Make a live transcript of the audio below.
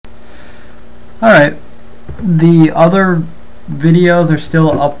Alright, the other videos are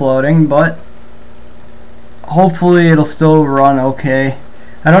still uploading, but hopefully it'll still run okay.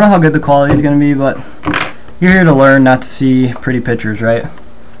 I don't know how good the quality is going to be, but you're here to learn, not to see pretty pictures, right?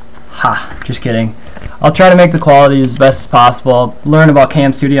 Ha, just kidding. I'll try to make the quality as best as possible. Learn about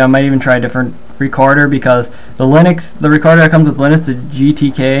Cam Studio. I might even try a different recorder, because the recorder that comes with Linux, the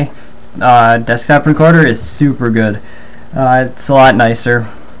GTK desktop recorder, is super good. It's a lot nicer.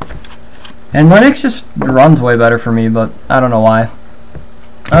 And Linux just runs way better for me, but I don't know why.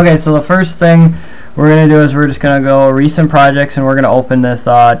 Okay, so the first thing we're going to do is we're just going to go recent projects, and we're going to open this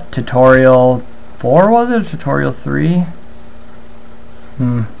tutorial 4, was it? Tutorial 3?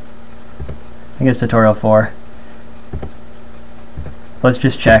 I think it's tutorial 4. Let's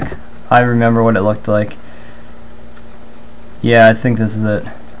just check. I remember what it looked like. Yeah, I think this is it.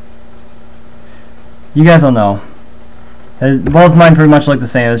 You guys will know. Both mine pretty much look the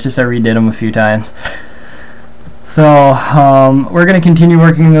same. It's just I redid them a few times. So we're going to continue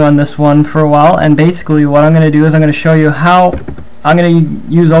working on this one for a while, and basically what I'm going to do is I'm going to show you how I'm going to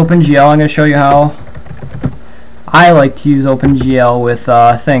use OpenGL. I'm going to show you how I like to use OpenGL with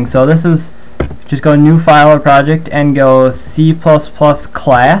things. So this is just go new file or project and go C++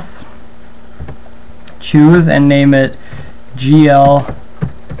 class, choose and name it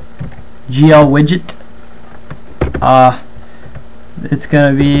GLWidget. It's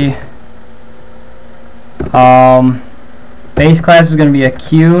going to be base class is going to be a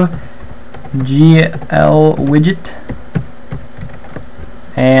GLWidget,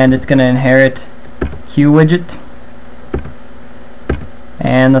 and it's going to inherit QWidget.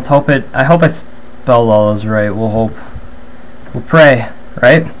 And let's hope I hope I spelled all those right. We'll hope. We'll pray,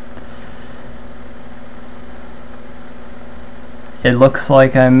 right? It looks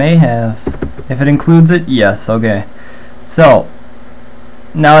like I may have. If it includes it, yes, okay. So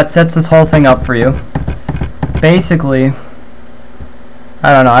now it sets this whole thing up for you. Basically,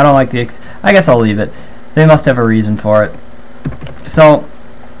 I don't know, I don't like the I guess I'll leave it. They must have a reason for it. So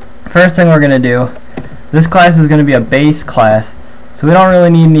first thing we're going to do, this class is going to be a base class, so we don't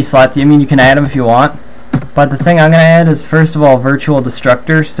really need any slots. I mean, you can add them if you want, but the thing I'm going to add is first of all virtual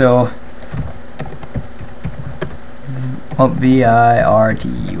destructor. So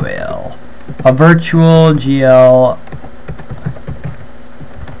VIRTUAL, a virtual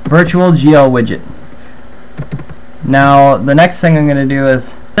GLWidget. Now the next thing I'm going to do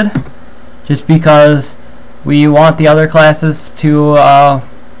is, just because we want the other classes to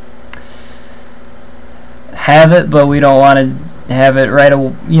have it, but we don't want to have it right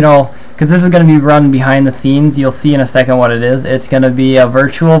away, you know, because this is going to be run behind the scenes. You'll see in a second what it is. It's going to be a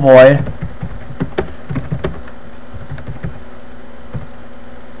virtual void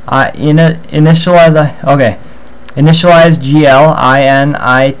initilizeGL,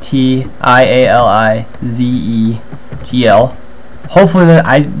 initilizeGL. Hopefully that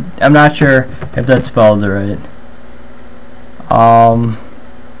I'm not sure if that spells it right.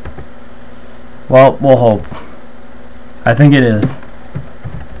 Well, we'll hope. I think it is.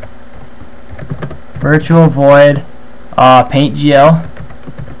 Virtual void paintGL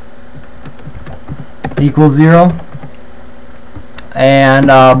equals 0, and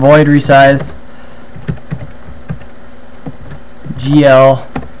void resize GL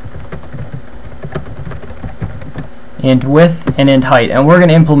int width and int height, and we're going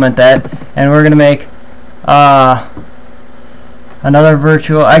to implement that, and we're going to make another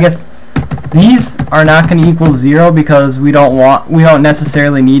virtual. I guess these are not going to equal 0 because we don't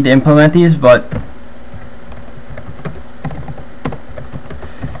necessarily need to implement these, but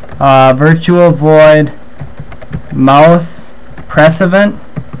virtual void mouse press event,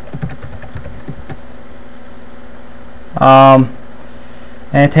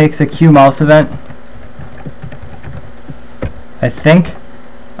 and it takes a Q mouse event, I think,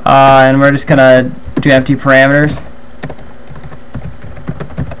 and we're just gonna do empty parameters.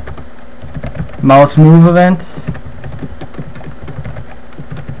 Mouse move events,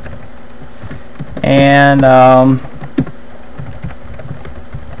 and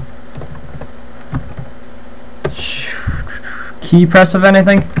key press event, I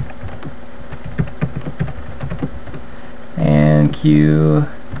think, and Q.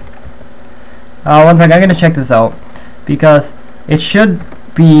 One second, I'm gonna check this out because it should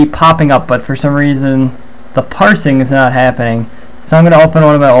be popping up, but for some reason the parsing is not happening. So I'm going to open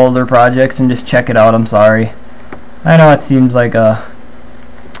one of my older projects and just check it out. I'm sorry. I know it seems like a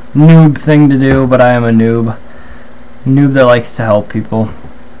noob thing to do, but I am a noob. Noob that likes to help people.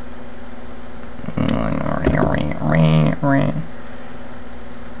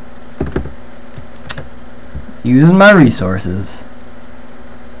 Using my resources.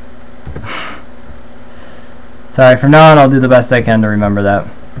 Sorry, from now on I'll do the best I can to remember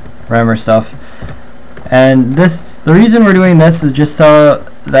stuff. And the reason we're doing this is just so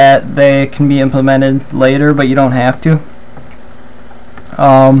that they can be implemented later, but you don't have to.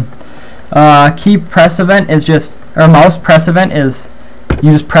 Key press event is just, or mouse press event is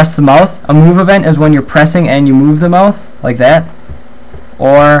you just press the mouse. A move event is when you're pressing and you move the mouse, like that.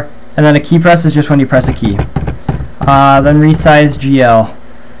 And then a key press is just when you press a key. Then resizeGL.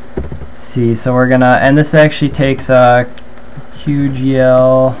 See, so we're gonna, and this actually takes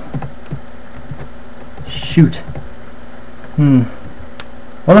QGL. Shoot.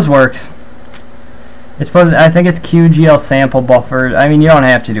 Well, this works. It's supposed. I think it's QGL sample buffer. I mean, you don't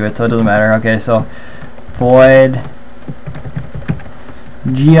have to do it, so it doesn't matter. Okay, so void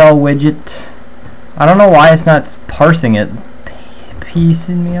GLWidget. I don't know why it's not parsing it.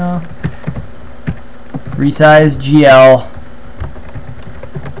 Piecing me off. ResizeGL.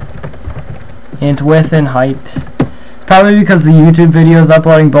 Int width and height. Probably because the YouTube video is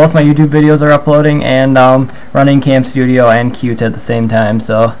uploading. Both my YouTube videos are uploading, and running Cam Studio and Qt at the same time.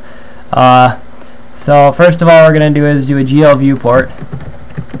 So, first of all, we're gonna do is do a GL viewport.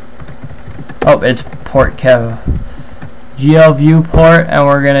 Oh, it's port kev. GL viewport, and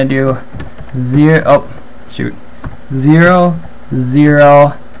we're gonna do 0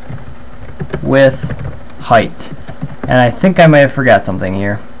 with height. And I think I might have forgot something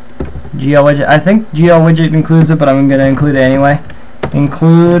here. GLWidget. I think GLWidget includes it, but I'm going to include it anyway.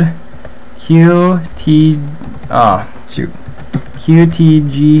 Include QTG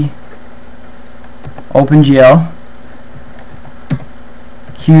opengl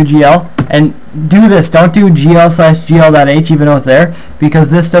QGL, and do this. Don't do gl/gl.h even though it's there, because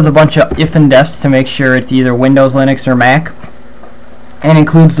this does a bunch of if and defs to make sure it's either Windows, Linux, or Mac, and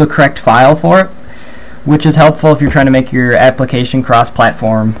includes the correct file for it, which is helpful if you're trying to make your application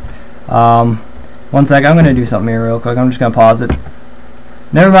cross-platform. One sec, I'm going to do something here real quick. I'm just going to pause it.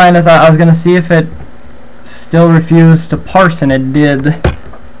 Never mind, I thought I was going to see if it still refused to parse, and it did.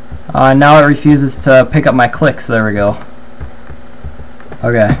 Now it refuses to pick up my clicks. There we go.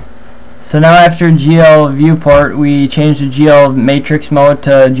 Okay. So now after GL viewport, we change the GL matrix mode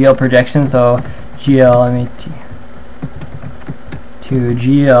to GL projection. So GL, to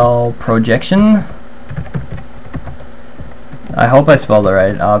GL projection. I hope I spelled it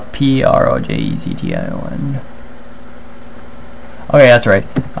right. PROJECTION. Okay, that's right.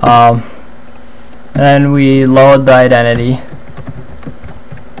 And then we load the identity.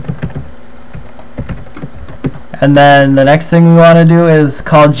 And then the next thing we want to do is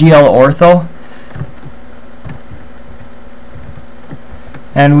called GL ortho.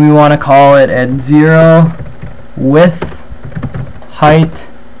 And we want to call it at 0 width height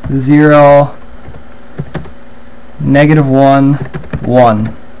 0 -1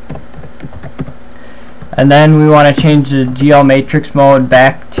 1. And then we want to change the GL matrix mode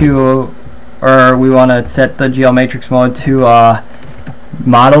back to, or we want to set the GL matrix mode to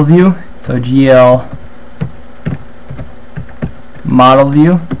model view. So GL model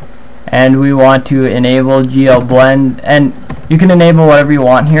view, and we want to enable GL blend, and you can enable whatever you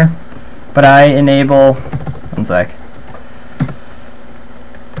want here, but I enable, one sec,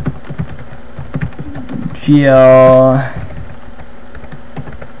 GL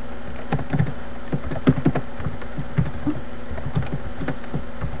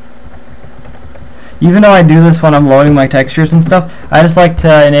even though I do this when I'm loading my textures and stuff, I just like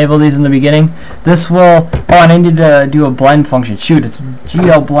to enable these in the beginning. This will, oh, and I need to do a blend function. Shoot, it's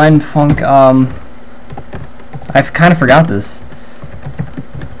GL blend func, I kind of forgot this.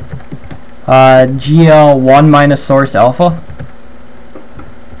 GL1 minus source alpha.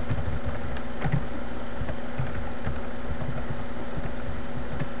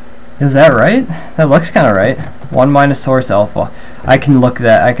 Is that right? That looks kind of right. 1 minus source alpha. I can look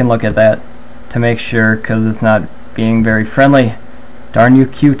at that to make sure, because it's not being very friendly. Darn you,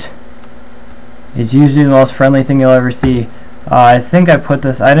 Qt. It's usually the most friendly thing you'll ever see. I think I put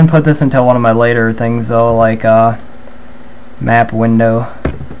this, I didn't put this until one of my later things though, like map window.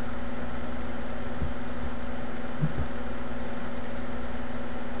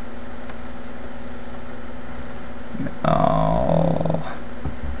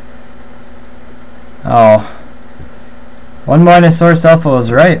 Oh. 1 minus source alpha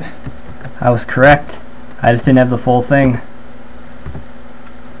was right. I was correct. I just didn't have the full thing.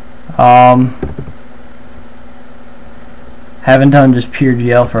 Haven't done just pure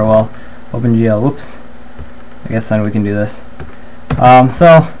GL for a while. OpenGL. Whoops. I guess then we can do this.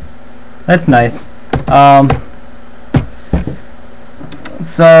 So that's nice.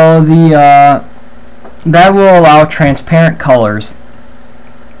 So the that will allow transparent colors.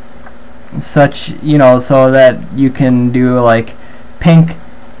 such, you know, so that you can do like pink,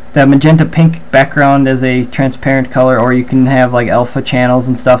 the magenta pink background as a transparent color, or you can have like alpha channels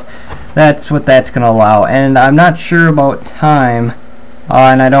and stuff. That's what that's going to allow. And I'm not sure about time,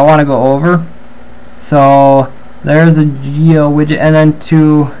 and I don't want to go over, so there's a GLWidget. And then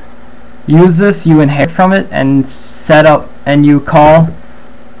to use this, you inherit from it and set up, and you call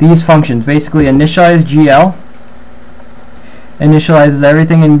these functions. Basically, initializeGL initializes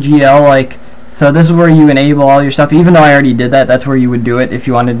everything in GL, like, so this is where you enable all your stuff. Even though I already did that, that's where you would do it if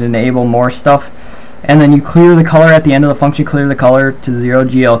you wanted to enable more stuff. And then you clear the color at the end of the function, clear the color to 0,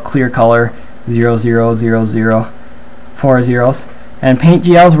 GL clear color 0, 0, 0, 0, 4 zeros. And paint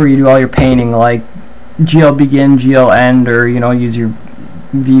GL is where you do all your painting, like GL begin, GL end, or, you know, use your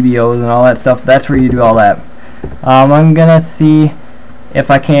VBOs and all that stuff. That's where you do all that. I'm gonna see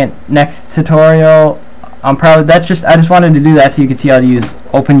if I can't next tutorial. I just wanted to do that so you could see how to use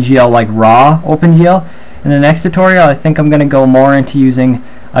opengl, like raw opengl. In the next tutorial, I think I'm going to go more into using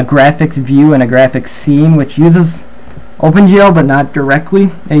a graphics view and a graphics scene, which uses opengl but not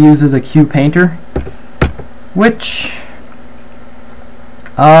directly. It uses a QPainter, which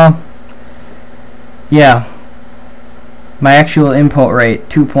yeah, my actual input rate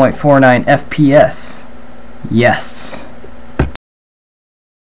 2.49 FPS. Yes.